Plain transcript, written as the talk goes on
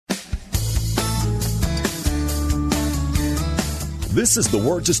This is the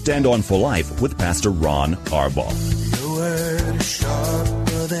Word to Stand On for Life with Pastor Ron Arbaugh. Your word is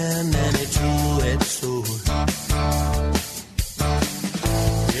sharper than any two-edged sword,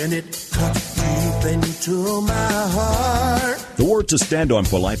 and it cuts deep into my heart. The Word to Stand On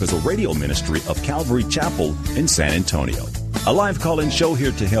for Life is a radio ministry of Calvary Chapel in San Antonio. A live call-in show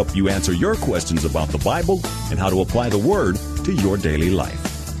here to help you answer your questions about the Bible and how to apply the Word to your daily life.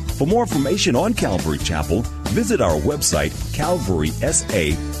 For more information on Calvary Chapel, visit our website,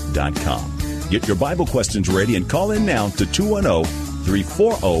 calvarysa.com. Get your Bible questions ready and call in now to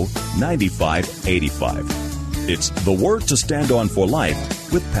 210-340-9585. It's The Word to Stand On for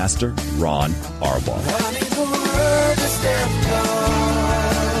Life with Pastor Ron Arbaugh. I need the word to stand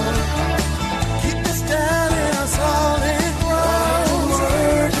on. Keep me standing on solid ground.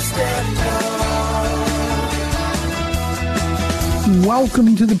 Word to stand on.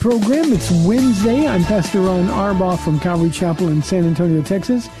 Welcome to the program. It's Wednesday. I'm Pastor Ron Arbaugh from Calvary Chapel in San Antonio,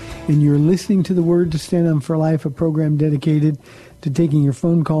 Texas, and you're listening to The Word to Stand On for Life, a program dedicated to taking your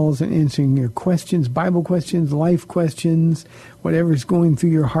phone calls and answering your questions, Bible questions, life questions, whatever's going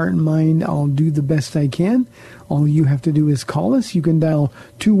through your heart and mind. I'll do the best I can. All you have to do is call us. You can dial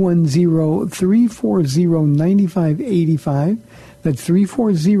 210-340-9585. That's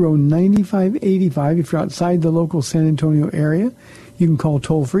 340-9585. If you're outside the local San Antonio area, you can call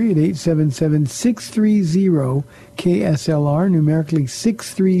toll-free at 877-630-KSLR, numerically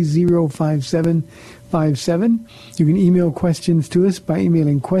 630-5757. You can email questions to us by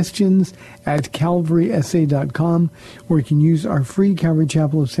emailing questions@calvarysa.com, or you can use our free Calvary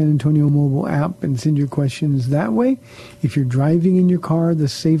Chapel of San Antonio mobile app and send your questions that way. If you're driving in your car, the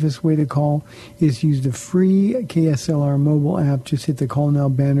safest way to call is use the free KSLR mobile app. Just hit the Call Now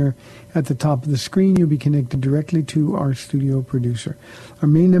banner at the top of the screen. You'll be connected directly to our studio producer. Our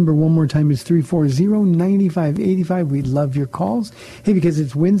main number, one more time, is 340-9585. We love your calls. Hey, because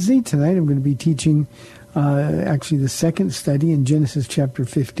it's Wednesday, tonight I'm going to be teaching actually the second study in Genesis chapter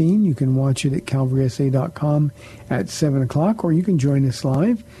 15. You can watch it at calvarysa.com at 7 o'clock, or you can join us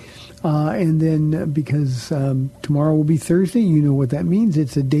live. And then because tomorrow will be Thursday, you know what that means.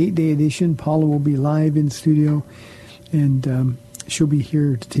 It's a date day edition. Paula will be live in studio, and she'll be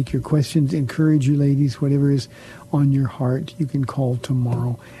here to take your questions, encourage you ladies, whatever is on your heart. You can call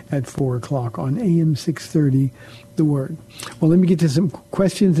tomorrow at 4 o'clock on AM 630, The Word. Well, let me get to some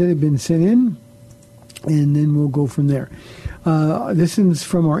questions that have been sent in, and then we'll go from there. This is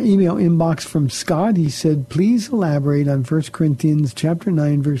from our email inbox from Scott. He said, please elaborate on 1 Corinthians chapter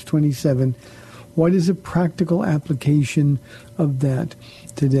 9, verse 27. What is a practical application of that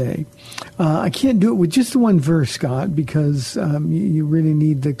today? I can't do it with just the one verse, Scott, because you really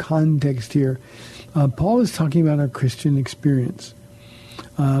need the context here. Paul is talking about our Christian experience.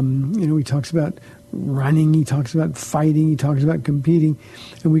 He talks about running, he talks about fighting, he talks about competing.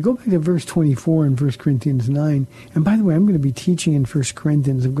 And we go back to verse 24 in 1 Corinthians 9. And by the way, I'm going to be teaching in 1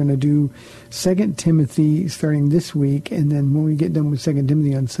 Corinthians. I'm going to do 2 Timothy starting this week. And then when we get done with 2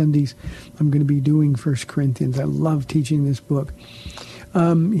 Timothy on Sundays, I'm going to be doing 1 Corinthians. I love teaching this book.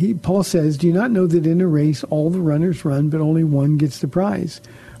 Paul says, do you not know that in a race all the runners run, but only one gets the prize?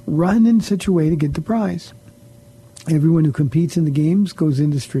 Run in such a way to get the prize. Everyone who competes in the games goes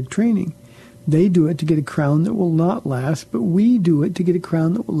into strict training. They do it to get a crown that will not last, but we do it to get a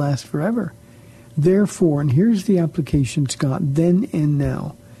crown that will last forever. Therefore, and here's the application, Scott, then and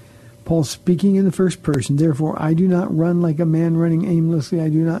now. Paul speaking in the first person, therefore, I do not run like a man running aimlessly. I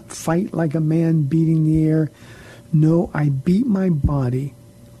do not fight like a man beating the air. No, I beat my body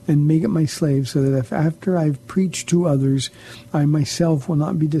and make it my slave, so that if after I've preached to others, I myself will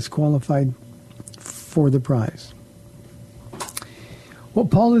not be disqualified for the prize. What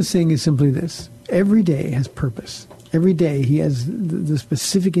Paul is saying is simply this. Every day has purpose. Every day he has the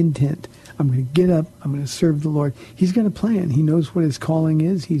specific intent. I'm going to get up. I'm going to serve the Lord. He's got a plan. He knows what his calling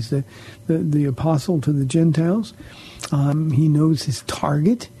is. He's the apostle to the Gentiles. He knows his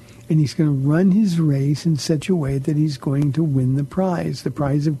target, and he's going to run his race in such a way that he's going to win the prize. The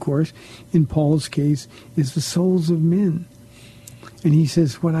prize, of course, in Paul's case, is the souls of men. And he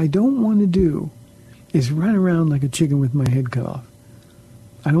says, what I don't want to do is run around like a chicken with my head cut off.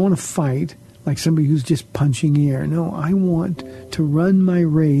 I don't want to fight like somebody who's just punching air. No, I want to run my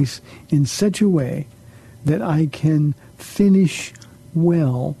race in such a way that I can finish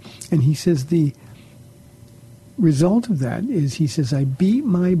well. And he says the result of that is, he says, I beat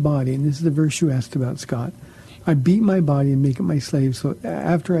my body, and this is the verse you asked about, Scott. I beat my body and make it my slave, so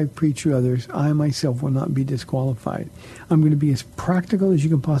after I preach to others, I myself will not be disqualified. I'm going to be as practical as you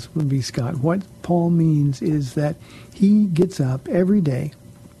can possibly be, Scott. What Paul means is that he gets up every day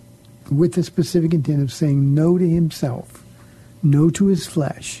with the specific intent of saying no to himself, no to his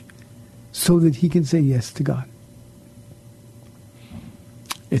flesh so that he can say yes to God.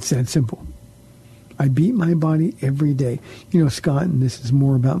 It's that simple. I beat my body every day. You know, Scott, and this is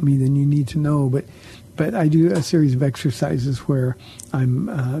more about me than you need to know, but I do a series of exercises where I'm,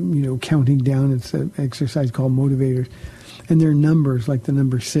 counting down. It's an exercise called Motivators. And there are numbers, like the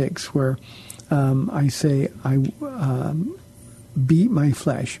number 6, where I say, beat my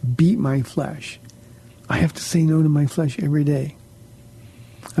flesh, beat my flesh. I have to say no to my flesh every day.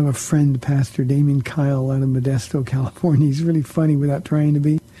 I have a friend, Pastor Damien Kyle, out of Modesto, California. He's really funny without trying to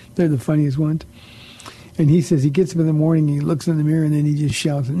be. They're the funniest ones. And he says he gets up in the morning, he looks in the mirror, and then he just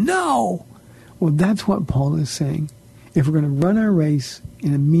shouts, "No!" Well, that's what Paul is saying. If we're going to run our race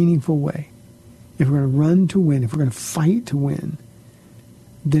in a meaningful way, if we're going to run to win, if we're going to fight to win,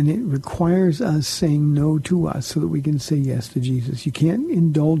 then it requires us saying no to us so that we can say yes to Jesus. You can't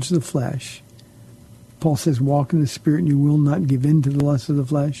indulge the flesh. Paul says, walk in the Spirit and you will not give in to the lust of the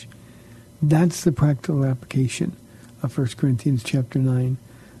flesh. That's the practical application of 1 Corinthians chapter 9,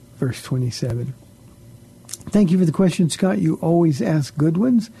 verse 27. Thank you for the question, Scott. You always ask good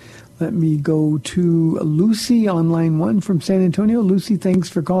ones. Let me go to Lucy on line 1 from San Antonio. Lucy, thanks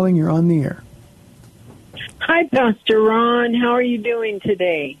for calling. You're on the air. Hi, Pastor Ron. How are you doing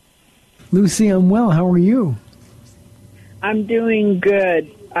today? Lucy, I'm well. How are you? I'm doing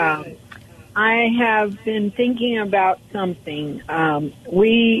good. I have been thinking about something. Some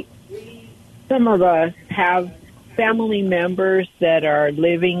of us have family members that are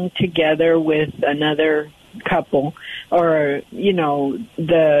living together with another couple, or,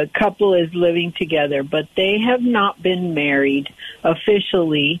 the couple is living together, but they have not been married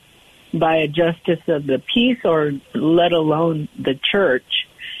officially by a justice of the peace, or let alone the church.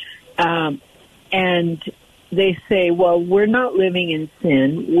 And they say, well, we're not living in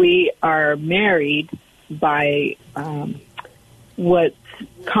sin. We are married by what's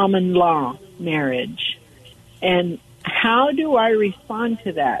common law marriage. And how do I respond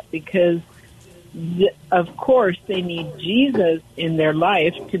to that? Because, of course, they need Jesus in their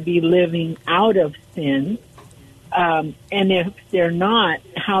life to be living out of sin. And if they're not,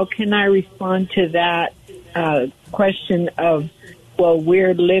 how can I respond to that question of, well,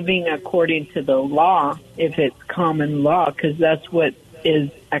 we're living according to the law, if it's common law, because that's what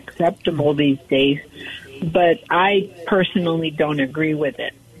is acceptable these days. But I personally don't agree with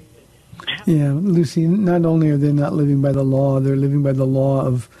it. Yeah, Lucy, not only are they not living by the law, they're living by the law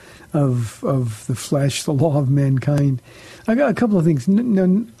of the flesh, the law of mankind. I got a couple of things.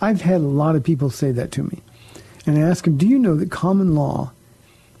 I've had a lot of people say that to me. And I ask them, do you know that common law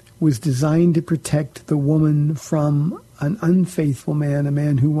was designed to protect the woman from an unfaithful man, a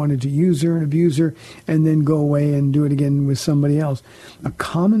man who wanted to use her and abuse her and then go away and do it again with somebody else? A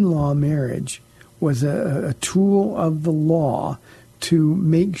common law marriage was a tool of the law to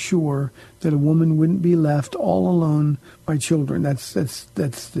make sure that a woman wouldn't be left all alone by children. That's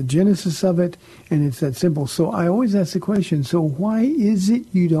the genesis of it, and it's that simple. So I always ask the question, so why is it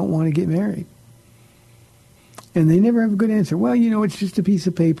you don't want to get married? And they never have a good answer. Well, it's just a piece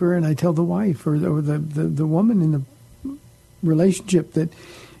of paper, and I tell the wife or the woman in the relationship that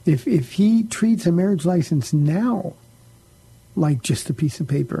if he treats a marriage license now like just a piece of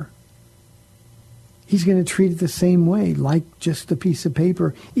paper, he's going to treat it the same way, like just a piece of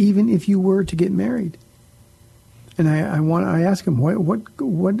paper, even if you were to get married. And I ask him, what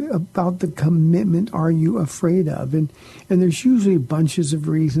about the commitment are you afraid of? And there's usually bunches of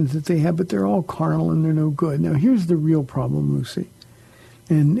reasons that they have, but they're all carnal and they're no good. Now, here's the real problem, Lucy.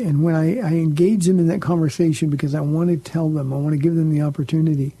 And when I engage them in that conversation, because I want to tell them, I want to give them the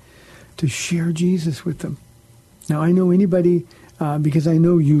opportunity to share Jesus with them. Now, I know anybody, because I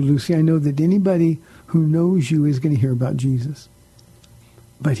know you, Lucy, I know that anybody who knows you is going to hear about Jesus.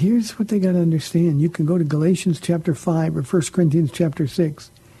 But here's what they got to understand. You can go to Galatians chapter 5 or 1 Corinthians chapter 6,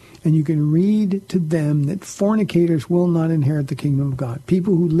 and you can read to them that fornicators will not inherit the kingdom of God.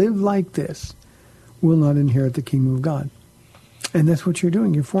 People who live like this will not inherit the kingdom of God. And that's what you're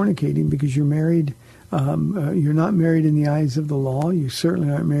doing. You're fornicating because you're married. You're not married in the eyes of the law. You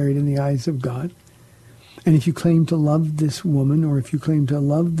certainly aren't married in the eyes of God. And if you claim to love this woman, or if you claim to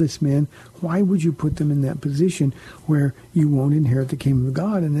love this man, why would you put them in that position where you won't inherit the kingdom of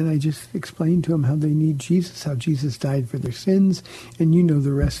God? And then I just explained to them how they need Jesus, how Jesus died for their sins. And you know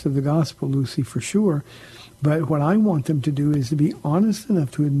the rest of the gospel, Lucy, for sure. But what I want them to do is to be honest enough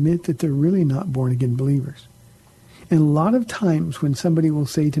to admit that they're really not born-again believers. And a lot of times when somebody will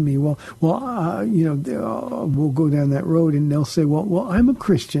say to me, we'll go down that road, and they'll say, well, I'm a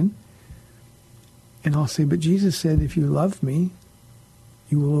Christian. And I'll say, but Jesus said, if you love me,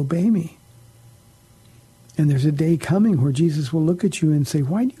 you will obey me. And there's a day coming where Jesus will look at you and say,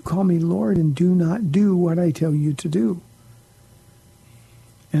 why do you call me Lord and do not do what I tell you to do?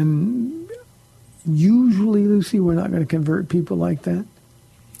 And usually, Lucy, we're not going to convert people like that.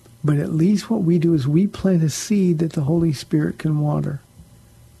 But at least what we do is we plant a seed that the Holy Spirit can water.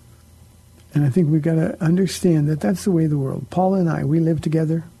 And I think we've got to understand that that's the way of the world. Paula and I, we lived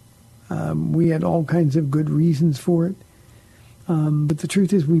together. We had all kinds of good reasons for it. But the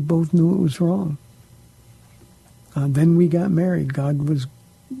truth is we both knew it was wrong. Then we got married. God was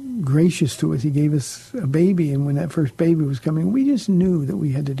gracious to us. He gave us a baby. And when that first baby was coming, we just knew that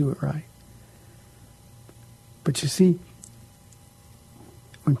we had to do it right. But you see,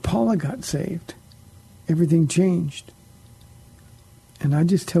 when Paula got saved, everything changed. And I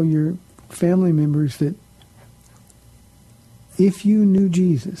just tell your family members that if you knew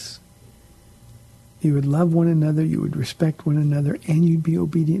Jesus, you would love one another, you would respect one another, and you'd be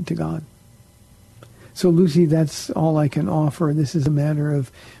obedient to God. So, Lucy, that's all I can offer. This is a matter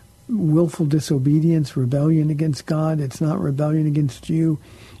of willful disobedience, rebellion against God. It's not rebellion against you.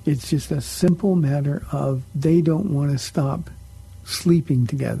 It's just a simple matter of they don't want to stop sleeping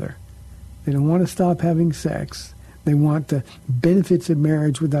together. They don't want to stop having sex. They want the benefits of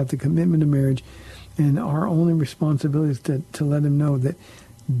marriage without the commitment of marriage. And our only responsibility is to let them know that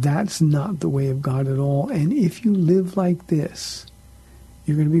that's not the way of God at all. And if you live like this,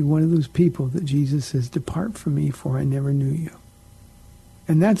 you're going to be one of those people that Jesus says, depart from me, for I never knew you.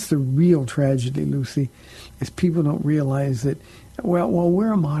 And that's the real tragedy, Lucy, is people don't realize that, well,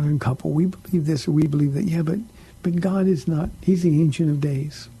 we're a modern couple. We believe this or we believe that. Yeah, but God is not. He's the Ancient of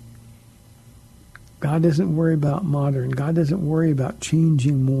Days. God doesn't worry about modern. God doesn't worry about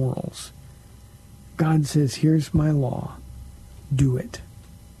changing morals. God says, here's my law. Do it.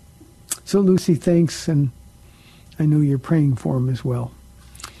 So, Lucy, thanks, and I know you're praying for him as well.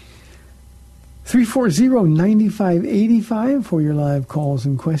 340-9585 for your live calls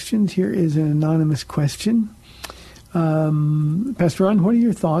and questions. Here is an anonymous question. Pastor Ron, what are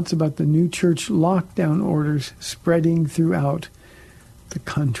your thoughts about the new church lockdown orders spreading throughout the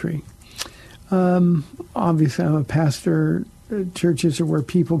country? Obviously, I'm a pastor. Churches are where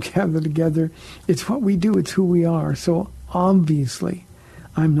people gather together. It's what we do. It's who we are. So obviously,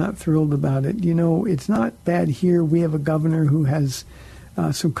 I'm not thrilled about it. You know, it's not bad here. We have a governor who has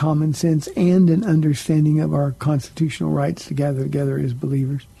some common sense and an understanding of our constitutional rights to gather together as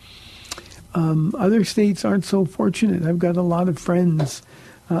believers. Other states aren't so fortunate. I've got a lot of friends,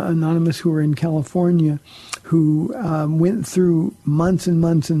 anonymous, who are in California who went through months and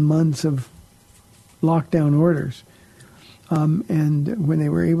months and months of lockdown orders. And when they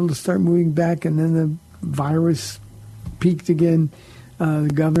were able to start moving back and then the virus peaked again,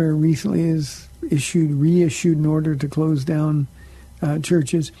 the governor recently has reissued an order to close down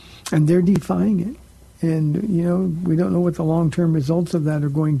churches, and they're defying it. And, you know, we don't know what the long-term results of that are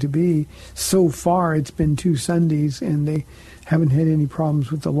going to be. So far, it's been 2 Sundays, and they haven't had any problems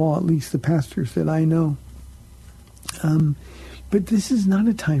with the law, at least the pastors that I know. But this is not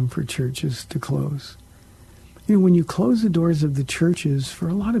a time for churches to close. You know, when you close the doors of the churches, for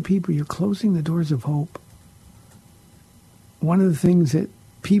a lot of people, you're closing the doors of hope. One of the things that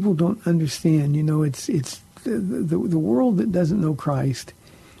people don't understand, you know, it's the world that doesn't know Christ,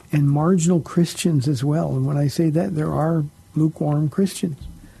 and marginal Christians as well. And when I say that, there are lukewarm Christians.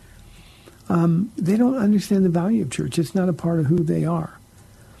 They don't understand the value of church. It's not a part of who they are.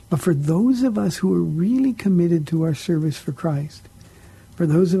 But for those of us who are really committed to our service for Christ, for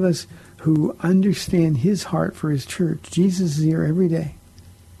those of us who understand his heart for his church, Jesus is here every day.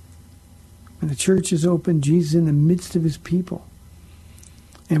 When the church is open, Jesus is in the midst of his people.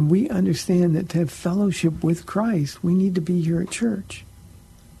 And we understand that to have fellowship with Christ, we need to be here at church.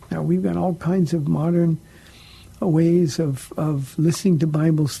 Now, we've got all kinds of modern ways of listening to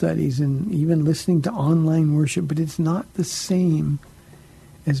Bible studies and even listening to online worship, but it's not the same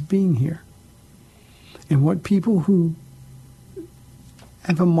as being here. And what people who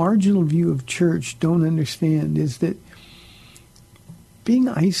have a marginal view of church don't understand is that being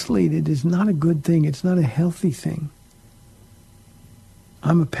isolated is not a good thing. It's not a healthy thing.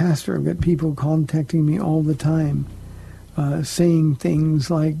 I'm a pastor. I've got people contacting me all the time, saying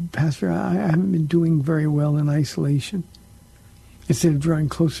things like, Pastor, I haven't been doing very well in isolation. Instead of drawing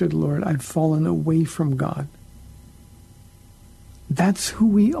closer to the Lord, I've fallen away from God. That's who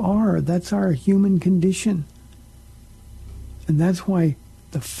we are. That's our human condition. And that's why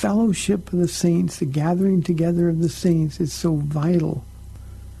the fellowship of the saints, the gathering together of the saints, is so vital.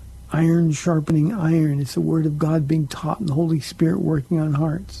 Iron sharpening iron. It's the Word of God being taught and the Holy Spirit working on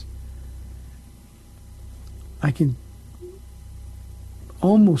hearts. I can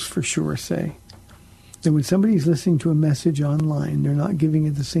almost for sure say that when somebody's listening to a message online, they're not giving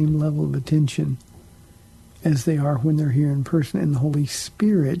it the same level of attention as they are when they're here in person, and the Holy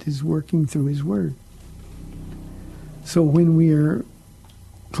Spirit is working through His Word. So when we are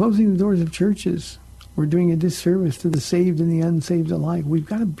closing the doors of churches, we're doing a disservice to the saved and the unsaved alike. We've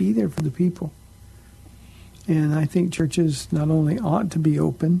got to be there for the people. And I think churches not only ought to be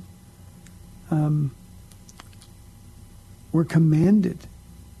open, we're commanded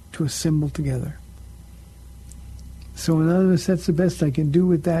to assemble together. So Anonymous, that's the best I can do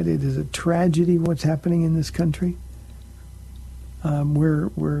with that. It is a tragedy what's happening in this country.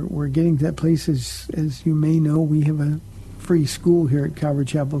 We're getting to that place, as you may know, we have a free school here at Calvary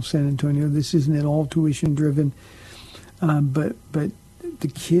Chapel of San Antonio. This isn't at all tuition driven, but the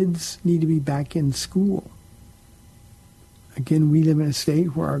kids need to be back in school. Again, we live in a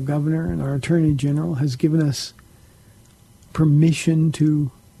state where our governor and our attorney general has given us permission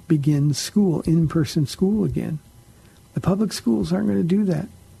to begin school, in-person school again. The public schools aren't going to do that.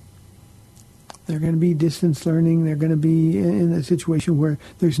 They're going to be distance learning. They're going to be in a situation where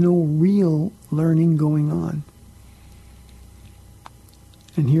there's no real learning going on.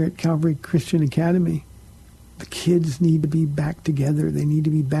 And here at Calvary Christian Academy, the kids need to be back together. They need to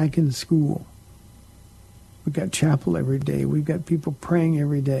be back in school. We've got chapel every day. We've got people praying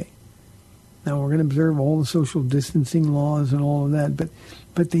every day. Now, we're going to observe all the social distancing laws and all of that,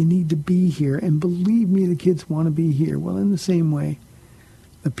 but they need to be here. And believe me, the kids want to be here. Well, in the same way,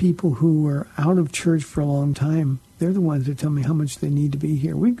 the people who are out of church for a long time, they're the ones that tell me how much they need to be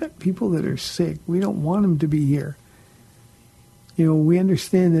here. We've got people that are sick. We don't want them to be here. You know, we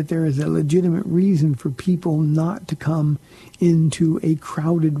understand that there is a legitimate reason for people not to come into a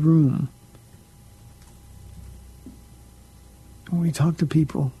crowded room. When we talk to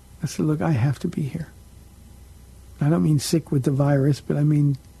people, I said, look, I have to be here. I don't mean sick with the virus, but I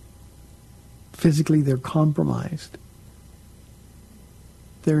mean physically they're compromised.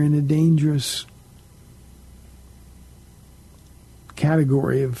 They're in a dangerous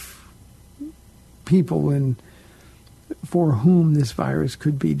category of people and for whom this virus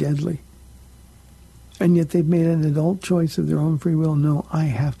could be deadly. And yet they've made an adult choice of their own free will. No, I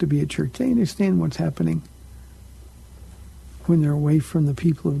have to be at church. They understand what's happening when they're away from the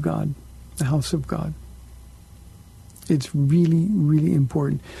people of God, the house of God. It's really, really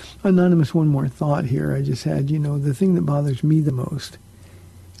important. Anonymous, one more thought here I just had. You know, the thing that bothers me the most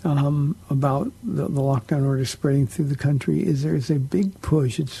about the lockdown order spreading through the country is there's a big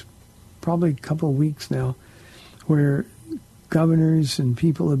push. It's probably a couple of weeks now where governors and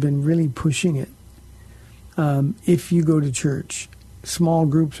people have been really pushing it. If you go to church, small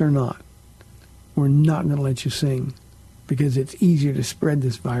groups or not, we're not going to let you sing because it's easier to spread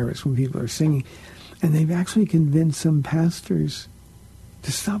this virus when people are singing. And they've actually convinced some pastors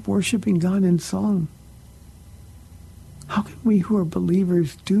to stop worshiping God in song. How can we who are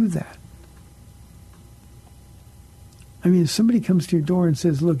believers do that? I mean, if somebody comes to your door and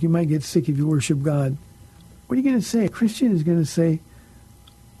says, look, you might get sick if you worship God, what are you going to say? A Christian is going to say,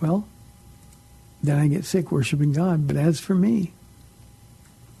 well, then I get sick worshiping God. But as for me,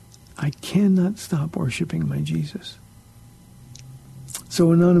 I cannot stop worshiping my Jesus.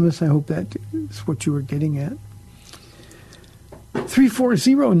 So, Anonymous, I hope that is what you were getting at.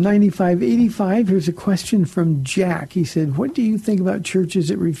 340-9585. Here's a question from Jack. He said, what do you think about churches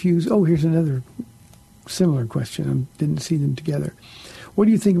that refuse... Oh, here's another similar question. I didn't see them together. What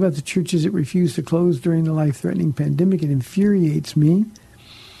do you think about the churches that refuse to close during the life-threatening pandemic? It infuriates me.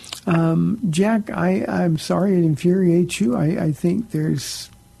 Jack, I'm sorry it infuriates you. I think there's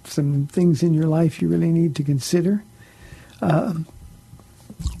some things in your life you really need to consider.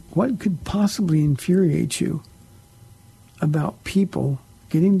 What could possibly infuriate you about people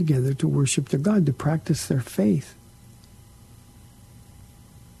getting together to worship their God, to practice their faith?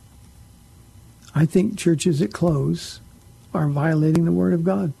 I think churches that close are violating the Word of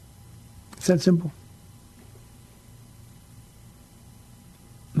God. It's that simple.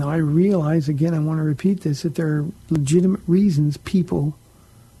 Now, I realize, again, I want to repeat this, that there are legitimate reasons people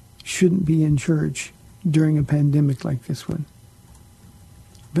shouldn't be in church during a pandemic like this one.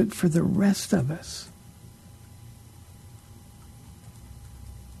 But for the rest of us,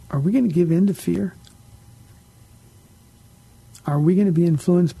 are we going to give in to fear? Are we going to be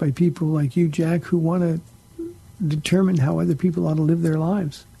influenced by people like you, Jack, who want to determine how other people ought to live their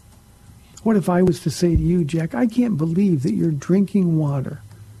lives? What if I was to say to you, Jack, I can't believe that you're drinking water.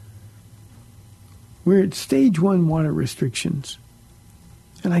 We're at stage 1 water restrictions.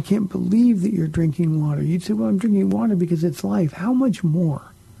 And I can't believe that you're drinking water. You'd say, well, I'm drinking water because it's life. How much more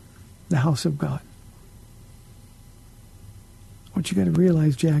the house of God? What you got to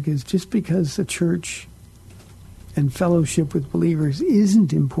realize, Jack, is just because the church and fellowship with believers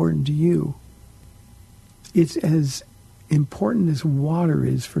isn't important to you, it's as important as water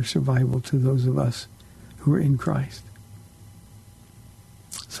is for survival to those of us who are in Christ.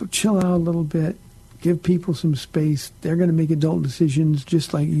 So chill out a little bit. Give people some space. They're going to make adult decisions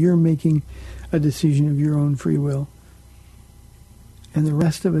just like you're making a decision of your own free will. And the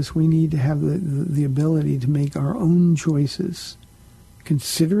rest of us, we need to have the ability to make our own choices.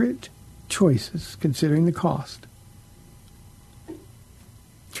 Considerate choices, considering the cost.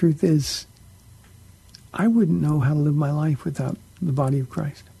 Truth is, I wouldn't know how to live my life without the body of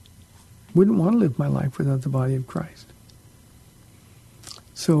Christ. Wouldn't want to live my life without the body of Christ.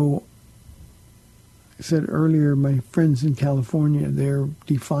 So, I said earlier, my friends in California, they're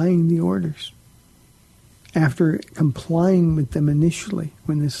defying the orders. After complying with them initially,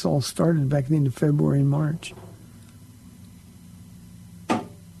 when this all started back at the end of February and March. But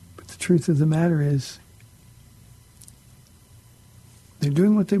the truth of the matter is, they're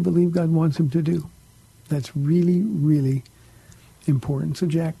doing what they believe God wants them to do. That's really, really important. So,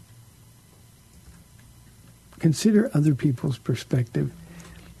 Jack, consider other people's perspective,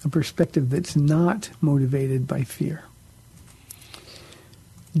 a perspective that's not motivated by fear.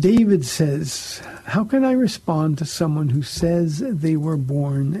 David says, how can I respond to someone who says they were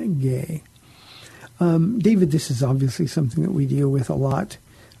born gay? David, this is obviously something that we deal with a lot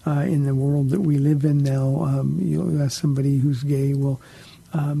in the world that we live in now. You'll ask somebody who's gay, well,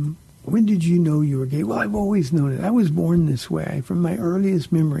 when did you know you were gay? Well, I've always known it. I was born this way from my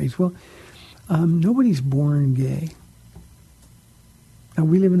earliest memories. Well, nobody's born gay. Now,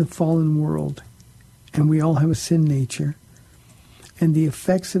 we live in a fallen world, and we all have a sin nature. And the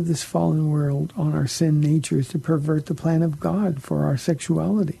effects of this fallen world on our sin nature is to pervert the plan of God for our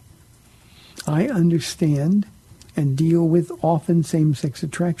sexuality. I understand and deal with often same-sex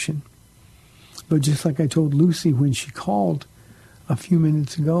attraction. But just like I told Lucy when she called a few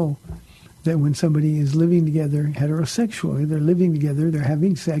minutes ago, that when somebody is living together heterosexually, they're living together, they're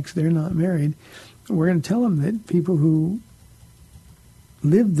having sex, they're not married, we're going to tell them that people who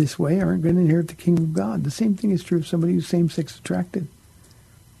live this way aren't going to inherit the kingdom of God. The same thing is true of somebody who's same-sex attracted.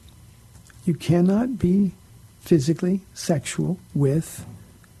 You cannot be physically sexual with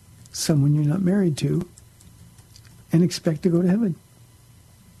someone you're not married to and expect to go to heaven.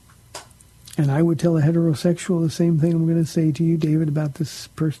 And I would tell a heterosexual the same thing I'm going to say to you, David, about this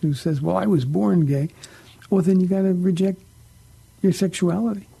person who says, well, I was born gay. Well, then you got to reject your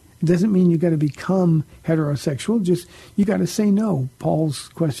sexuality. It doesn't mean you got to become heterosexual. Just, you got to say no. Paul's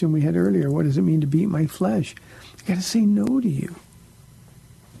question we had earlier, what does it mean to beat my flesh? You got to say no to you.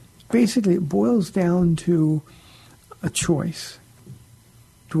 Basically, it boils down to a choice.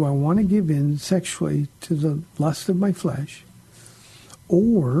 Do I want to give in sexually to the lust of my flesh?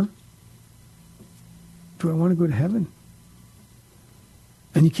 Or do I want to go to heaven?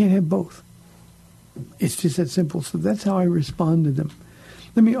 And you can't have both. It's just that simple. So that's how I respond to them.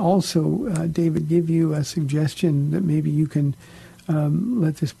 Let me also, David, give you a suggestion that maybe you can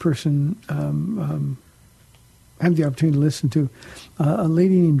let this person have the opportunity to listen to. A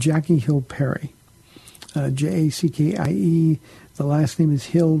lady named Jackie Hill Perry, Jackie. The last name is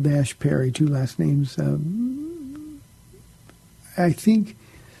Hill-Perry, two last names. I think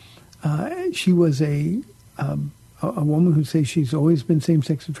she was a woman who says she's always been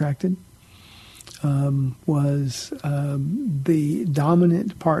same-sex attracted. Was the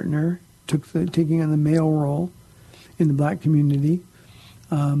dominant partner, taking on the male role in the black community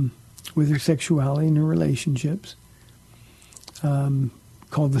with her sexuality and her relationships,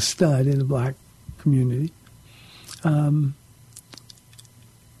 called the stud in the black community.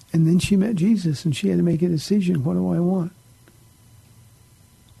 And then she met Jesus, and she had to make a decision. What do I want?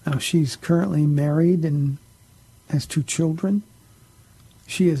 Now, she's currently married and has 2 children.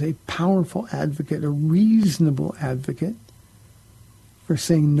 She is a powerful advocate, a reasonable advocate for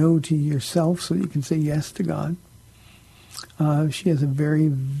saying no to yourself so that you can say yes to God. She has a very,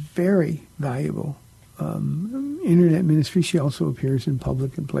 very valuable internet ministry. She also appears in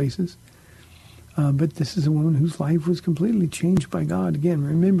public and places. But this is a woman whose life was completely changed by God. Again,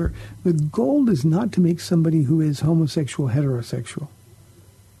 remember, the goal is not to make somebody who is homosexual heterosexual.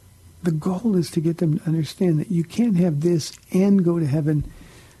 The goal is to get them to understand that you can't have this and go to heaven,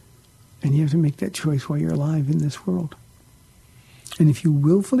 and you have to make that choice while you're alive in this world. And if you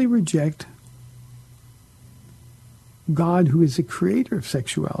willfully reject God, who is the creator of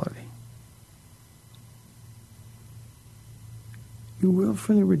sexuality, you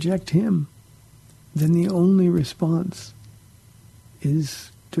willfully reject him, then the only response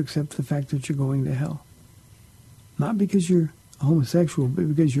is to accept the fact that you're going to hell. Not because you're homosexual, but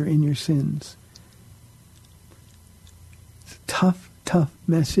because you're in your sins. tough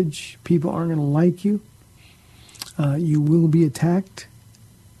message. People aren't going to like you. You will be attacked.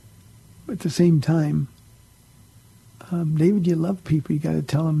 But at the same time, David, you love people. You got to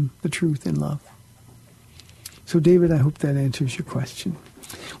tell them the truth in love. So, David, I hope that answers your question.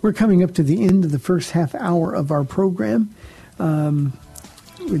 We're coming up to the end of the first half hour of our program.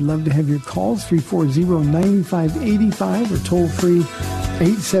 We'd love to have your calls, 340-9585 or toll-free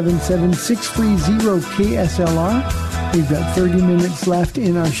 877-630-KSLR. We've got 30 minutes left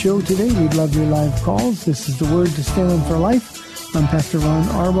in our show today. We'd love your live calls. This is The Word to Stand On for Life. I'm Pastor Ron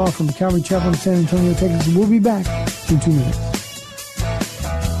Arbaugh from the Calvary Chapel in San Antonio, Texas. We'll be back in 2 minutes.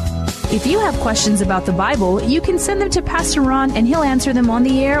 If you have questions about the Bible, you can send them to Pastor Ron and he'll answer them on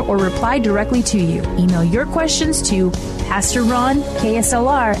the air or reply directly to you. Email your questions to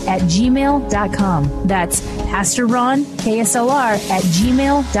PastorRonKSLR@gmail.com. That's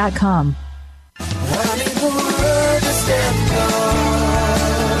PastorRonKSLR@gmail.com. I need the word to stand on.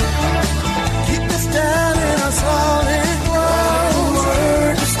 Keep us down in a solid ground.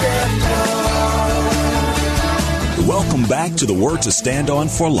 Word to stand on. Welcome back to the Word to Stand On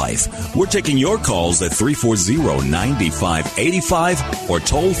for Life. We're taking your calls at 340-9585 or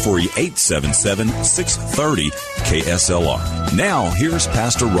toll-free 877-630-KSLR. Now, here's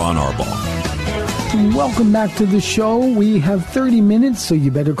Pastor Ron Arbaugh. Welcome back to the show. We have 30 minutes, so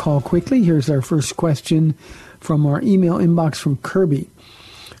you better call quickly. Here's our first question from our email inbox from Kirby.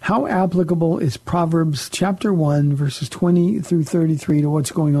 How applicable is Proverbs chapter 1, verses 20 through 33 to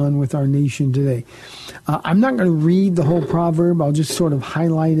what's going on with our nation today? I'm not going to read the whole proverb. I'll just sort of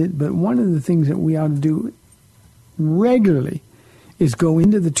highlight it. But one of the things that we ought to do regularly is go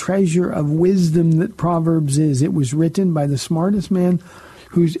into the treasure of wisdom that Proverbs is. It was written by the smartest man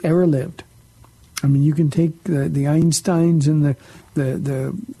who's ever lived. I mean, you can take the Einsteins and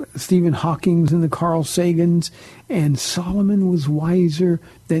the Stephen Hawkings and the Carl Sagans, and Solomon was wiser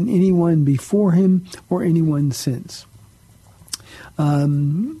than anyone before him or anyone since.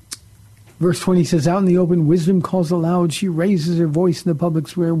 Verse 20 says, out in the open, wisdom calls aloud. She raises her voice in the public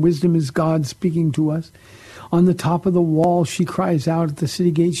square. Wisdom is God speaking to us. On the top of the wall, she cries out. At the city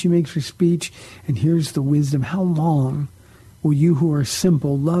gate, she makes her speech. And here's the wisdom. How long will you who are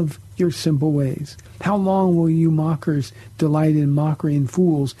simple love your simple ways? How long will you mockers delight in mockery and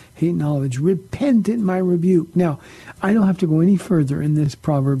fools hate knowledge? Repent at my rebuke. Now, I don't have to go any further in this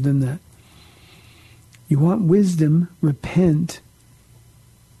proverb than that. You want wisdom, repent.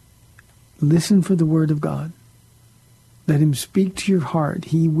 Listen for the word of God. Let him speak to your heart.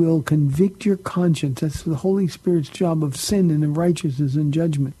 He will convict your conscience. That's the Holy Spirit's job of sin and of righteousness and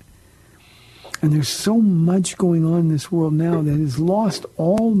judgment. And there's so much going on in this world now that has lost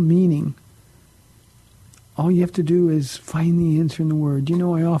all meaning. All you have to do is find the answer in the Word. You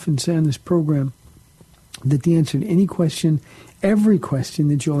know, I often say on this program that the answer to any question, every question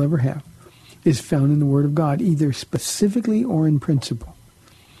that you'll ever have, is found in the Word of God, either specifically or in principle.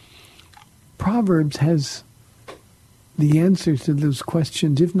 Proverbs has the answers to those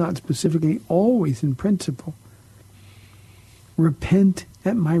questions, if not specifically, always in principle. Repent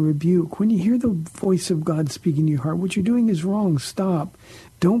at my rebuke. When you hear the voice of God speaking to your heart, what you're doing is wrong. Stop.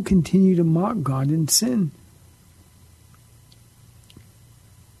 Don't continue to mock God in sin.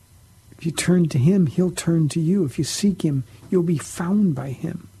 If you turn to him, he'll turn to you. If you seek him, you'll be found by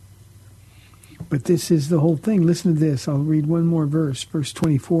him. But this is the whole thing. Listen to this. I'll read one more verse, verse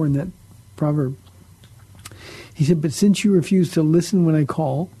 24 in that proverb. He said, but since you refuse to listen when I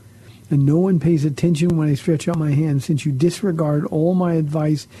call, and no one pays attention when I stretch out my hand, since you disregard all my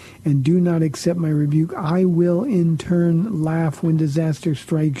advice and do not accept my rebuke, I will in turn laugh when disaster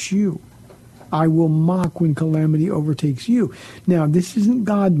strikes you. I will mock when calamity overtakes you. Now, this isn't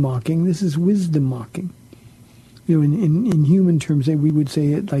God mocking. This is wisdom mocking. You know, in human terms, we would say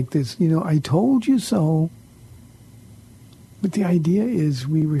it like this, you know, I told you so. But the idea is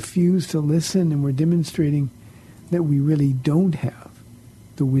we refuse to listen, and we're demonstrating that we really don't have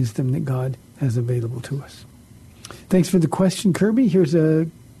the wisdom that God has available to us. Thanks for the question, Kirby.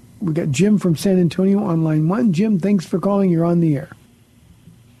 We got Jim from San Antonio on line 1. Jim, thanks for calling. You're on the air.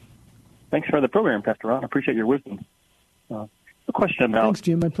 Thanks for the program, Pastor Ron. I appreciate your wisdom. A question about... Thanks,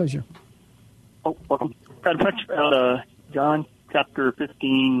 Jim. My pleasure. Oh, welcome. Got a question about John chapter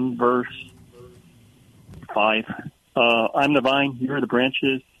 15, verse 5. I'm the vine, you are the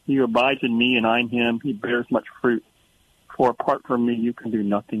branches. He who abides in me and I in him, he bears much fruit. For apart from me, you can do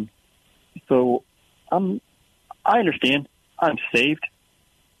nothing. So I understand I'm saved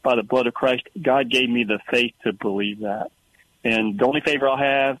by the blood of Christ. God gave me the faith to believe that. And the only favor I'll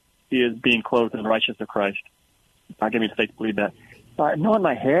have is being clothed in the righteousness of Christ. God gave me the faith to believe that. So I know in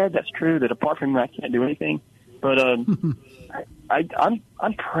my head that's true, that apart from him I can't do anything. But I'm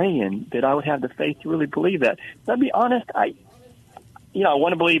praying that I would have the faith to really believe that. I'll be honest, I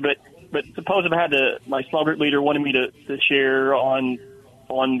want to believe, but suppose if I had my small group leader wanted me to share on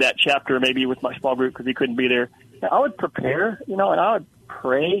that chapter maybe with my small group because he couldn't be there, I would prepare, and I would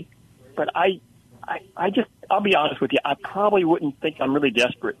pray. But I'll be honest with you, I probably wouldn't think I'm really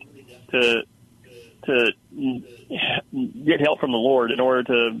desperate to get help from the Lord in order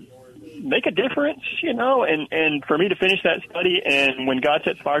to make a difference, and for me to finish that study, and when God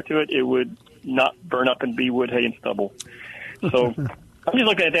sets fire to it, it would not burn up and be wood, hay, and stubble. So I'm just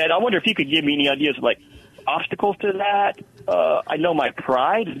looking at that. I wonder if you could give me any ideas of, obstacles to that. I know my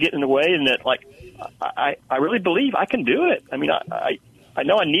pride is getting in the way, and that, I really believe I can do it. I mean, I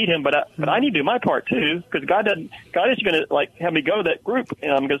know I need him, but I need to do my part too, because God isn't going to have me go to that group,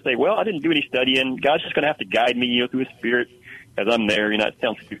 and I'm going to say, well, I didn't do any studying. God's just going to have to guide me, through His Spirit as I'm there. It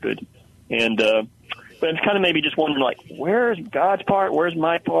sounds stupid, and but it's kind of maybe just wondering, where's God's part, where's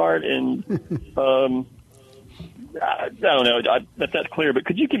my part, and I don't know if that's clear, but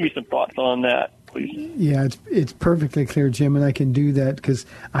could you give me some thoughts on that, please? Yeah, it's perfectly clear, Jim, and I can do that because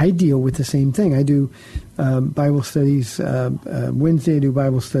I deal with the same thing. I do Bible studies. Wednesday I do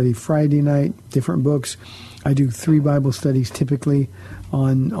Bible study. Friday night, different books. I do 3 Bible studies typically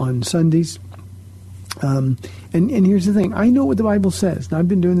on Sundays. And here's the thing. I know what the Bible says. And I've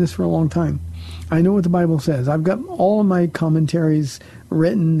been doing this for a long time. I know what the Bible says. I've got all of my commentaries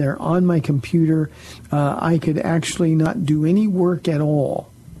written. They're on my computer. I could actually not do any work at all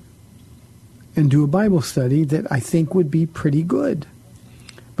and do a Bible study that I think would be pretty good.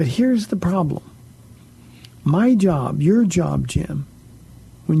 But here's the problem. My job, your job, Jim,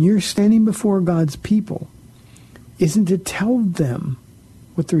 when you're standing before God's people, isn't to tell them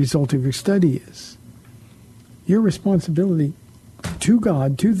what the result of your study is. Your responsibility to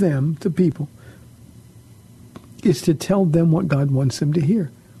God, to them, to people, is to tell them what God wants them to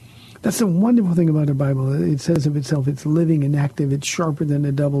hear. That's the wonderful thing about the Bible. It says of itself, it's living and active. It's sharper than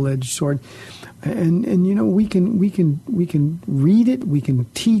a double-edged sword. And we can read it, we can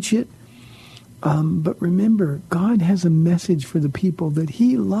teach it. But remember, God has a message for the people that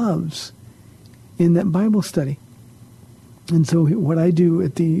He loves in that Bible study. And so what I do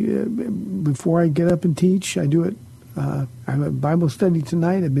before I get up and teach, I do it. I have a Bible study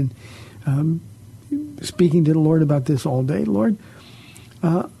tonight. I've been speaking to the Lord about this all day. Lord,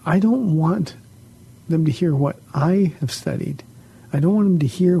 I don't want them to hear what I have studied. I don't want them to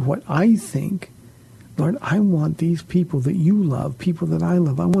hear what I think. Lord, I want these people that you love, people that I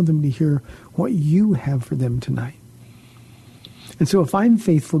love, I want them to hear what you have for them tonight. And so if I'm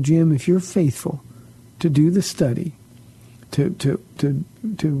faithful, Jim, if you're faithful to do the study, to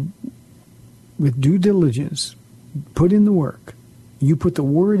with due diligence, put in the work, you put the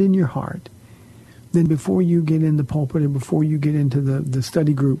word in your heart, then before you get in the pulpit or before you get into the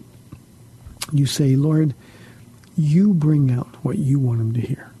study group, you say, Lord, you bring out what you want them to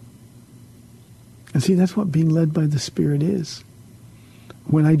hear. And see, that's what being led by the Spirit is.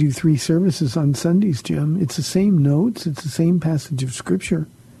 When I do 3 services on Sundays, Jim, it's the same notes, it's the same passage of Scripture.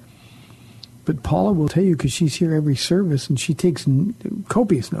 But Paula will tell you, because she's here every service, and she takes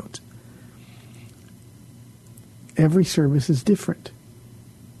copious notes. Every service is different.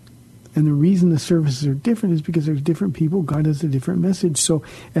 And the reason the services are different is because there's different people. God has a different message. So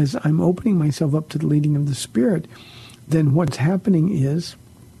as I'm opening myself up to the leading of the Spirit, then what's happening is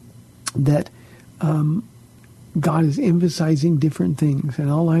that God is emphasizing different things. And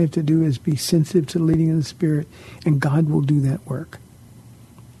all I have to do is be sensitive to the leading of the Spirit, and God will do that work.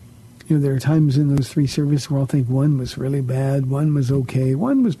 There are times in those 3 services where I'll think one was really bad, one was okay,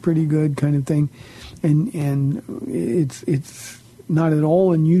 one was pretty good kind of thing. And it's not at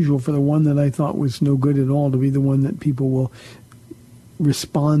all unusual for the one that I thought was no good at all to be the one that people will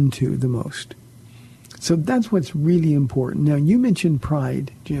respond to the most. So that's what's really important. Now, you mentioned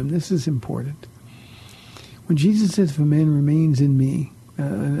pride, Jim. This is important. When Jesus says, if a man remains in me,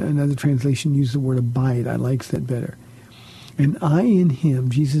 another translation used the word abide. I like that better. And I in him,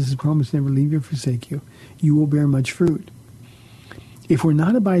 Jesus has promised never leave you or forsake you, you will bear much fruit. If we're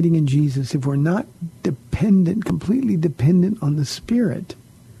not abiding in Jesus, if we're not completely dependent on the Spirit,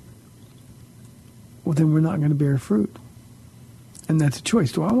 well, then we're not going to bear fruit. And that's a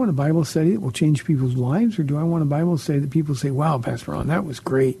choice. Do I want a Bible study that will change people's lives, or do I want a Bible study that people say, wow, Pastor Ron, that was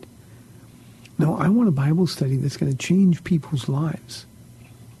great? No, I want a Bible study that's going to change people's lives.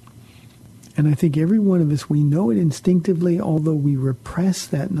 And I think every one of us, we know it instinctively, although we repress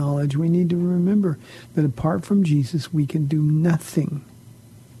that knowledge. We need to remember that apart from Jesus, we can do nothing.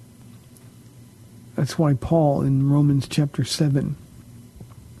 That's why Paul in Romans chapter 7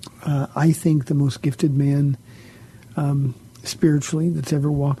 I think, the most gifted man spiritually that's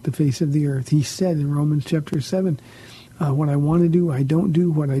ever walked the face of the earth. He said in Romans chapter 7, what I want to do, I don't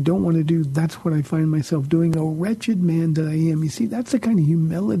do. What I don't want to do, that's what I find myself doing. Oh, wretched man that I am. You see, that's the kind of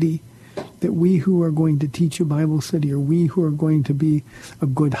humility that we who are going to teach a Bible study, or we who are going to be a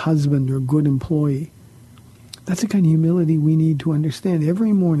good husband or a good employee, that's the kind of humility we need to understand.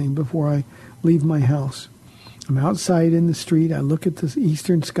 Every morning before I leave my house, I'm outside in the street, I look at the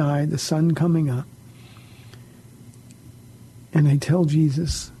eastern sky, the sun coming up, and I tell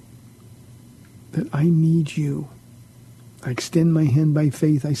Jesus that I need you. I extend my hand by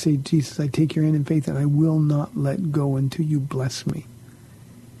faith. I say, Jesus, I take your hand in faith, and I will not let go until you bless me.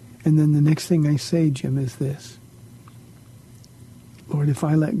 And then the next thing I say, Jim, is this: Lord, if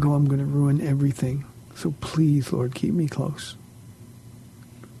I let go, I'm going to ruin everything. So please, Lord, keep me close.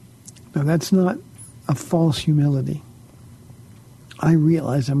 Now, that's not a false humility. I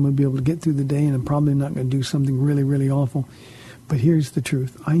realize I'm going to be able to get through the day, and I'm probably not going to do something really, really awful. But here's the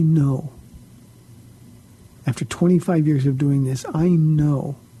truth. I know, after 25 years of doing this, I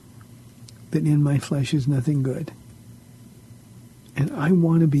know that in my flesh is nothing good. And I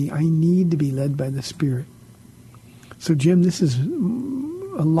need to be led by the Spirit. So, Jim, this is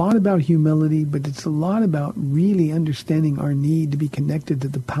a lot about humility, but it's a lot about really understanding our need to be connected to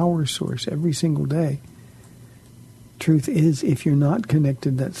the power source every single day. Truth is, if you're not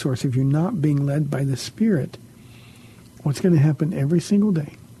connected to that source, if you're not being led by the Spirit, what's going to happen every single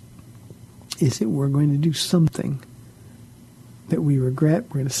day is that we're going to do something that we regret.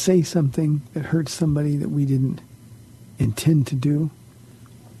 We're going to say something that hurts somebody that we didn't intend to do.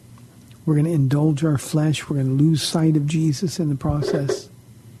 We're going to indulge our flesh. We're going to lose sight of Jesus in the process.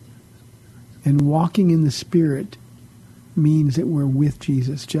 And walking in the Spirit means that we're with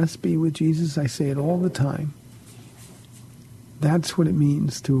Jesus. Just be with Jesus. I say it all the time. That's what it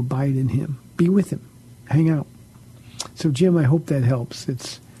means to abide in him. Be with him. Hang out. So, Jim, I hope that helps.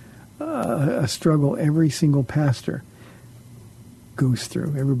 It's a struggle every single pastor goes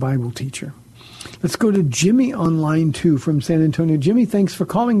through, every Bible teacher. Let's go to Jimmy on line 2 from San Antonio. Jimmy, thanks for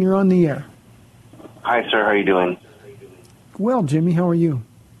calling. You're on the air. Hi, sir. How are you doing? Well, Jimmy, how are you?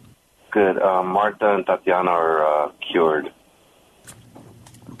 Good. Martha and Tatiana are cured.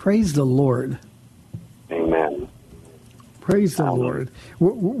 Praise the Lord. Amen. Praise the Lord.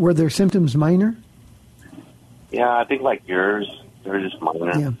 Were their symptoms minor? Yeah, I think like yours. They're just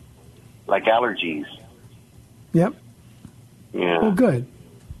minor. Yeah. Like allergies. Yep. Yeah. Oh, good.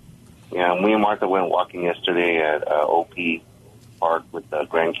 Yeah, me and Martha went walking yesterday at OP Park with the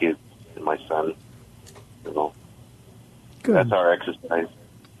grandkids and my son. You know, good. That's our exercise.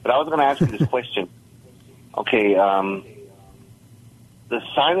 But I was going to ask you this question. Okay, the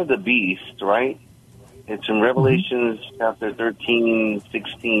sign of the beast, right? It's in Revelations chapter 13,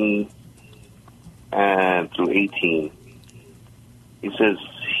 16, and through 18. It says,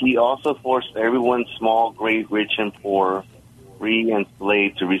 he also forced everyone, small, great, rich, and poor, free and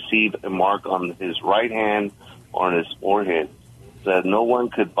slave, to receive a mark on his right hand or on his forehead, so that no one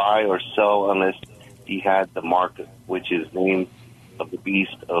could buy or sell unless he had the mark, which is name of the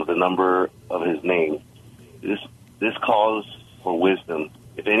beast, of the number of his name. This calls for wisdom.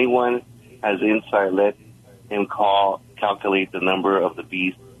 If anyone has insight, let him calculate the number of the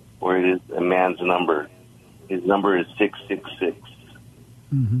beast, for it is a man's number. His number is 666.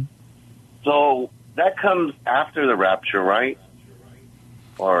 Mm-hmm. So that comes after the rapture, right?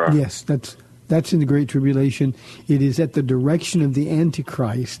 Or yes, that's in the Great Tribulation. It is at the direction of the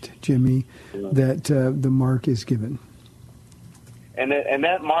Antichrist, Jimmy, that the mark is given. And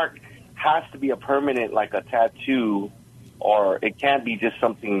that mark has to be a permanent, like a tattoo, or it can't be just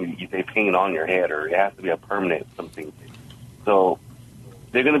something they paint on your head, or it has to be a permanent something. So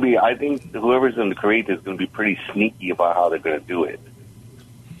they're going to be, I think whoever's going to create this is going to be pretty sneaky about how they're going to do it.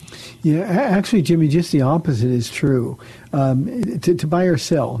 Yeah, actually, Jimmy, just the opposite is true. To buy or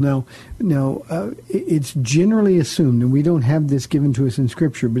sell. Now, it's generally assumed, and we don't have this given to us in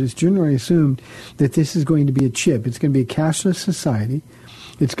Scripture, but it's generally assumed that this is going to be a chip. It's going to be a cashless society.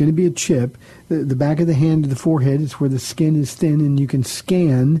 It's going to be a chip. The back of the hand to the forehead is where the skin is thin, and you can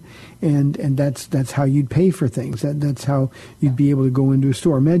scan, and that's how you'd pay for things. That's how you'd be able to go into a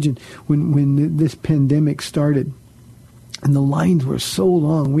store. Imagine when this pandemic started, and the lines were so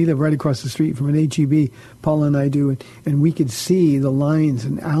long. We live right across the street from an H-E-B, Paula and I do, and we could see the lines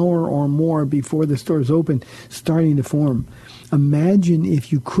an hour or more before the stores opened starting to form. Imagine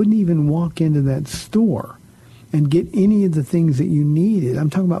if you couldn't even walk into that store and get any of the things that you needed.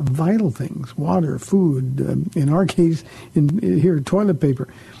 I'm talking about vital things, water, food, in our case, here, toilet paper.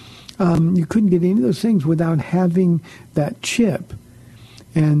 You couldn't get any of those things without having that chip.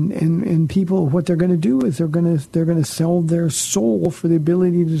 And people, what they're going to do is they're going to sell their soul for the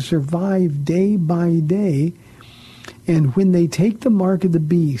ability to survive day by day. And when they take the mark of the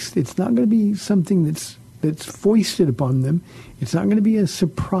beast, it's not going to be something that's foisted upon them. It's not going to be a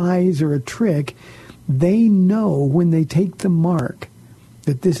surprise or a trick. They know when they take the mark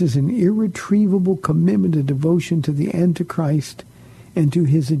that this is an irretrievable commitment of devotion to the Antichrist and to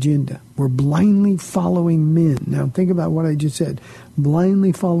his agenda. We're blindly following men. Now think about what I just said.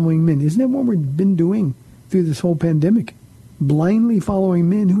 Blindly following men. Isn't that what we've been doing through this whole pandemic? Blindly following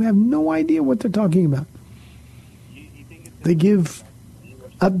men who have no idea what they're talking about. They give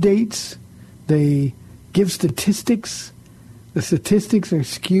updates. They give statistics. The statistics are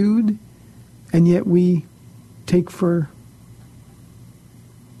skewed. And yet we take for,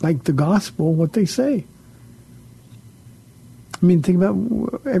 like the gospel, what they say. I mean, think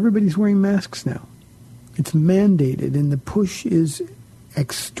about, everybody's wearing masks now. It's mandated, and the push is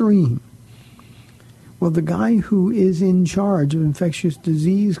extreme. Well, the guy who is in charge of infectious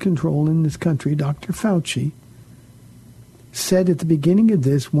disease control in this country, Dr. Fauci, said at the beginning of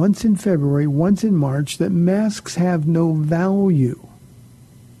this, once in February, once in March, that masks have no value.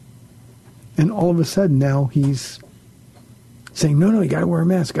 And all of a sudden now he's saying, no, you got to wear a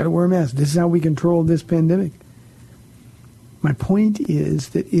mask, This is how we control this pandemic. My point is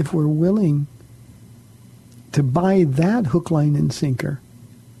that if we're willing to buy that hook, line, and sinker,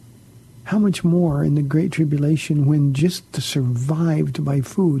 how much more in the Great Tribulation, when just to survive to buy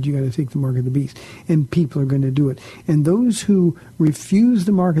food, you got to take the mark of the beast. And people are going to do it. And those who refuse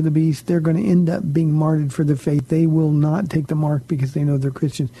the mark of the beast, they're going to end up being martyred for their faith. They will not take the mark because they know they're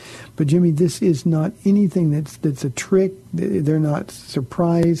Christians. But Jimmy, this is not anything that's a trick. They're not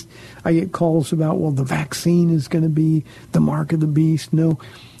surprised. I get calls about, well, the vaccine is going to be the mark of the beast. No,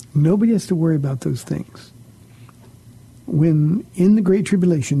 nobody has to worry about those things. When in the Great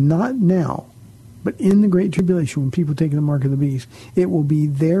Tribulation, not now, but in the Great Tribulation, when people take the mark of the beast, it will be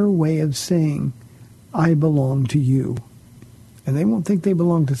their way of saying, I belong to you. And they won't think they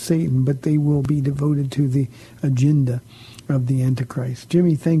belong to Satan, but they will be devoted to the agenda of the Antichrist.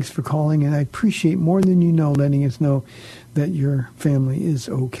 Jimmy, thanks for calling, and I appreciate more than you know letting us know that your family is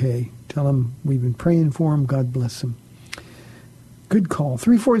okay. Tell them we've been praying for them. God bless them. Good call.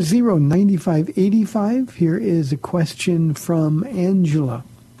 340-9585. Here is a question from Angela.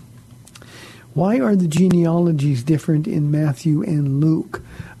 Why are the genealogies different in Matthew and Luke?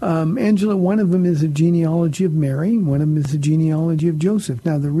 Angela, one of them is a genealogy of Mary. One of them is a genealogy of Joseph.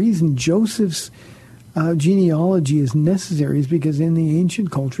 Now, the reason Joseph's genealogy is necessary is because in the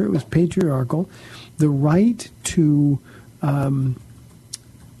ancient culture, it was patriarchal. The right to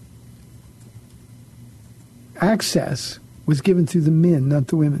access was given through the men, not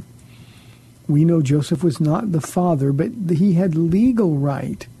the women. We know Joseph was not the father, but he had legal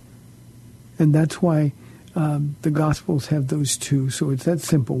right. And that's why the Gospels have those two. So it's that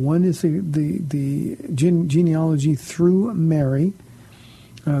simple. One is the genealogy through Mary,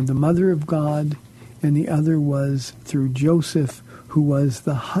 the mother of God, and the other was through Joseph, who was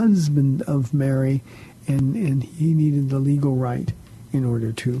the husband of Mary, and he needed the legal right in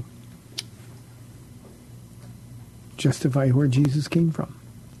order to justify where Jesus came from.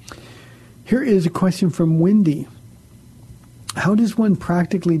 Here is a question from Wendy. How does one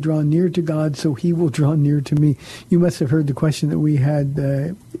practically draw near to God so he will draw near to me? You must have heard the question that we had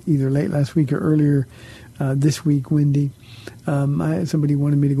either late last week or earlier this week, Wendy. Somebody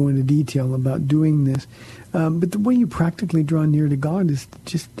wanted me to go into detail about doing this. But the way you practically draw near to God is to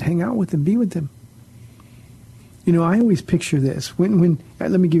just hang out with him, be with him. You know, I always picture this. Let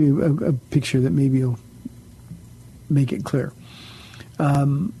me give you a picture that maybe will make it clear.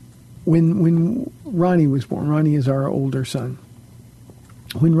 When Ronnie was born, Ronnie is our older son.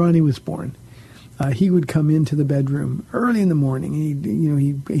 When Ronnie was born, he would come into the bedroom early in the morning.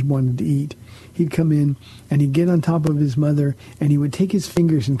 He wanted to eat. He'd come in and he'd get on top of his mother and he would take his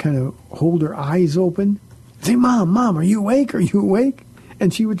fingers and kind of hold her eyes open. Say, Mom, are you awake? Are you awake?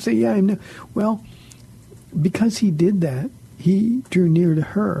 And she would say, yeah, I'm. Well, because he did that, he drew near to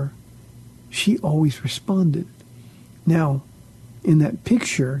her. She always responded. Now, in that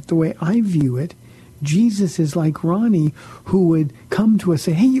picture, the way I view it, Jesus is like Ronnie, who would come to us,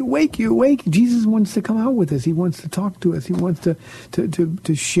 say, hey, you awake, you awake. Jesus wants to come out with us. He wants to talk to us. He wants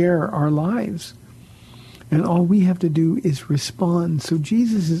to share our lives. And all we have to do is respond. So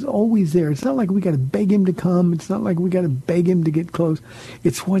Jesus is always there. It's not like we got to beg him to come. It's not like we got to beg him to get close.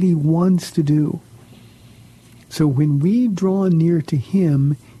 It's what he wants to do. So when we draw near to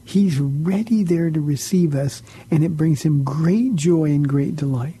him, he's ready there to receive us, and it brings him great joy and great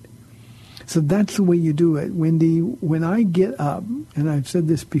delight. So that's the way you do it. Wendy, when I get up, and I've said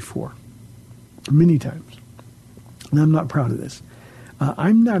this before many times, and I'm not proud of this,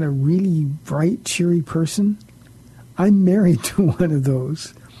 I'm not a really bright, cheery person. I'm married to one of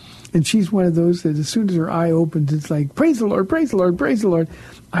those. And she's one of those that as soon as her eye opens, it's like, praise the Lord, praise the Lord, praise the Lord.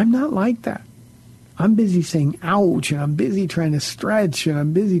 I'm not like that. I'm busy saying ouch, and I'm busy trying to stretch, and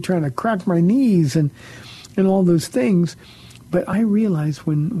I'm busy trying to crack my knees and all those things. But I realize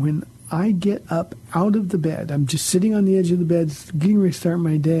when I get up out of the bed, I'm just sitting on the edge of the bed, getting ready to start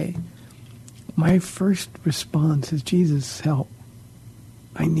my day, my first response is, Jesus, help.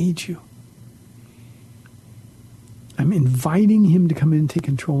 I need you. I'm inviting him to come in and take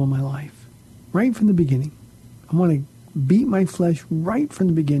control of my life right from the beginning. I want to beat my flesh right from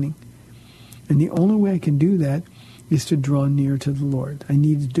the beginning. And the only way I can do that is to draw near to the Lord. I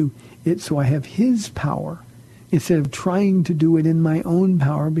need to do it so I have his power instead of trying to do it in my own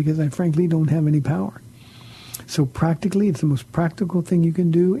power, because I frankly don't have any power. So practically, it's the most practical thing you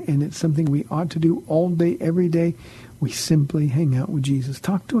can do, and it's something we ought to do all day, every day. We simply hang out with Jesus.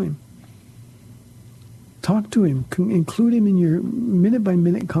 Talk to him. Talk to him. Include him in your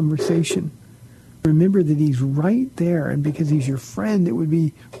minute-by-minute conversation. Remember that he's right there, and because he's your friend, it would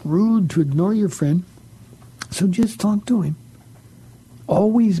be rude to ignore your friend. So just talk to him.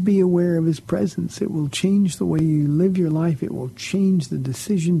 Always be aware of his presence. It will change the way you live your life. It will change the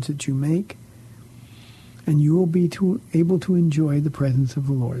decisions that you make. And you will be able to enjoy the presence of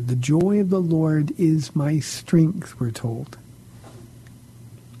the Lord. The joy of the Lord is my strength, we're told.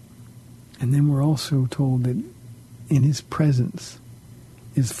 And then we're also told that in his presence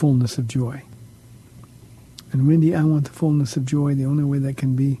is fullness of joy. And Wendy, I want the fullness of joy. The only way that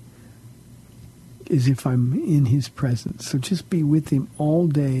can be is if I'm in his presence. So just be with him all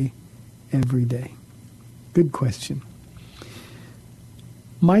day, every day. Good question.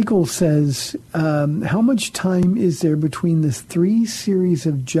 Michael says, how much time is there between the 3 series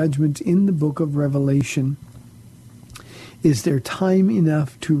of judgments in the book of Revelation? Is there time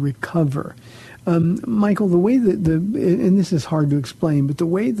enough to recover? Michael, the way that and this is hard to explain, but the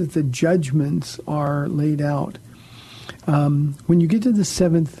way that the judgments are laid out, when you get to the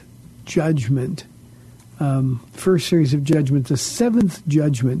 7th judgment, first series of judgments, the 7th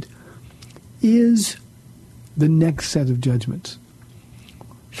judgment is the next set of judgments.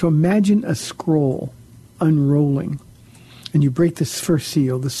 So imagine a scroll unrolling, and you break the first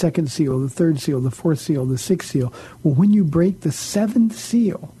seal, the second seal, the third seal, the fourth seal, the 6th seal. Well, when you break the 7th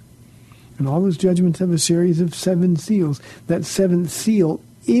seal, and all those judgments have a series of 7 seals, that 7th seal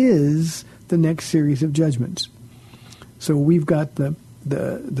is the next series of judgments. So we've got the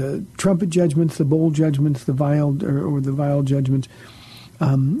trumpet judgments, the bowl judgments, the vial or the vial judgments.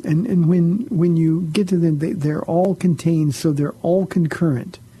 And when you get to them, they're all contained, so they're all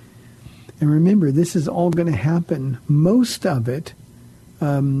concurrent. And remember, this is all going to happen, most of it,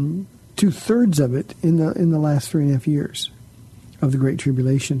 2/3 of it, in the last 3.5 years of the Great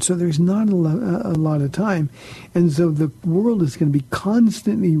Tribulation. So there's not a lot of time. And so the world is going to be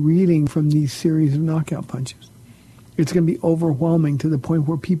constantly reeling from these series of knockout punches. It's going to be overwhelming to the point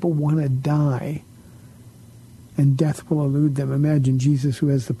where people want to die. And death will elude them. Imagine Jesus, who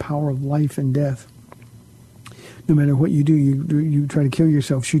has the power of life and death. No matter what you do, you try to kill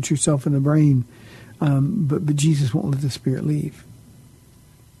yourself, shoot yourself in the brain. But Jesus won't let the Spirit leave.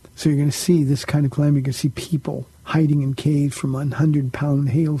 So you're going to see this kind of calamity. You're going to see people hiding in caves from 100-pound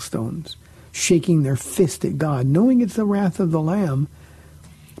hailstones, shaking their fist at God, knowing it's the wrath of the Lamb,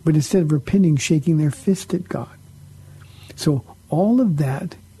 but instead of repenting, shaking their fist at God. So all of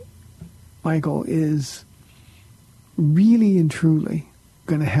that, Michael, is really and truly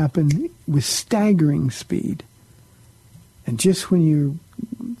going to happen with staggering speed. And just when you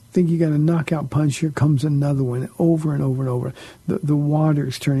think you got a knockout punch, here comes another one, over and over and over. The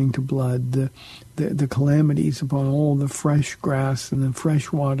waters turning to blood, the calamities upon all the fresh grass and the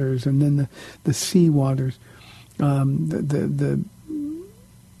fresh waters, and then the sea waters, the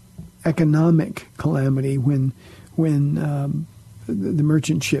economic calamity when the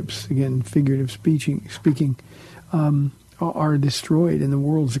merchant ships, again figurative speaking, are destroyed and the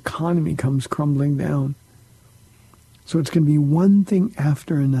world's economy comes crumbling down. So it's going to be one thing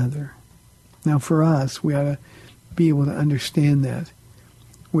after another. Now for us, we ought to be able to understand that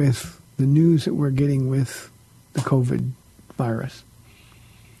with the news that we're getting with the COVID virus.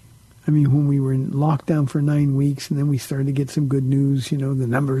 I mean, when we were in lockdown for 9 weeks and then we started to get some good news, the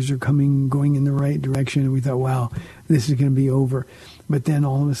numbers are going in the right direction, and we thought, wow, this is going to be over. But then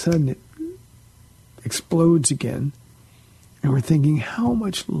all of a sudden it explodes again. And we're thinking, how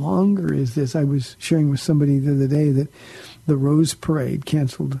much longer is this? I was sharing with somebody the other day that the Rose Parade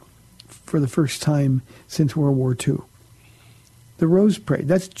canceled for the first time since World War II. The Rose Parade,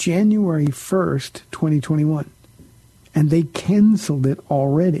 that's January 1st, 2021. And they canceled it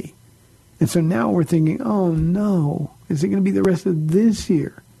already. And so now we're thinking, oh no, is it going to be the rest of this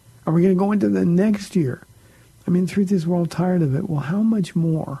year? Are we going to go into the next year? I mean, the truth is we're all tired of it. Well, how much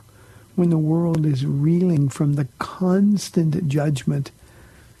more when the world is reeling from the constant judgment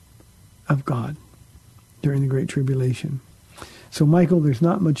of God during the Great Tribulation? So, Michael, there's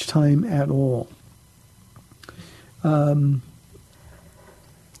not much time at all.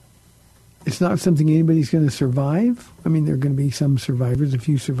 It's not something anybody's going to survive. I mean, there are going to be some survivors, a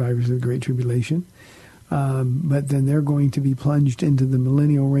few survivors of the Great Tribulation. But then they're going to be plunged into the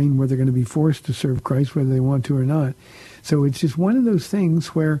millennial reign where they're going to be forced to serve Christ whether they want to or not. So it's just one of those things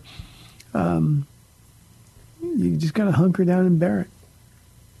where you just got to hunker down and bear it.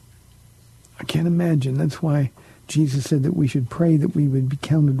 I can't imagine. That's why Jesus said that we should pray that we would be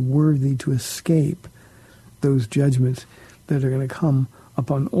counted worthy to escape those judgments that are going to come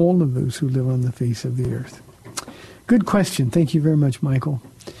upon all of those who live on the face of the earth. Good question. Thank you very much, Michael.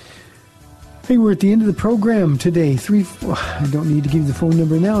 Hey, we're at the end of the program today. I don't need to give you the phone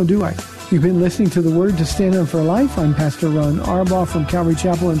number now, do I? You've been listening to The Word to Stand On for Life. I'm Pastor Ron Arbaugh from Calvary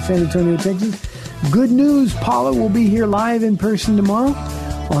Chapel in San Antonio, Texas. Good news, Paula will be here live in person tomorrow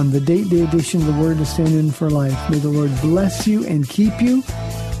on the Date Day edition of The Word to Stand In for Life. May the Lord bless you and keep you.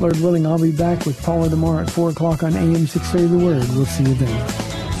 Lord willing, I'll be back with Paula tomorrow at 4 o'clock on AM 630 The Word. We'll see you then.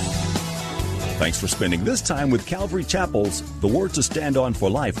 Thanks for spending this time with Calvary Chapel's The Word to Stand On for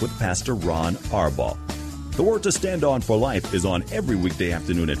Life with Pastor Ron Arbaugh. The Word to Stand On for Life is on every weekday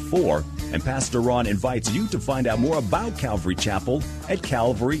afternoon at 4, and Pastor Ron invites you to find out more about Calvary Chapel at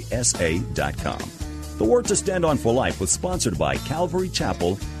calvarysa.com. The Word to Stand On for Life was sponsored by Calvary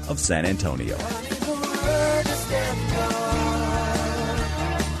Chapel of San Antonio.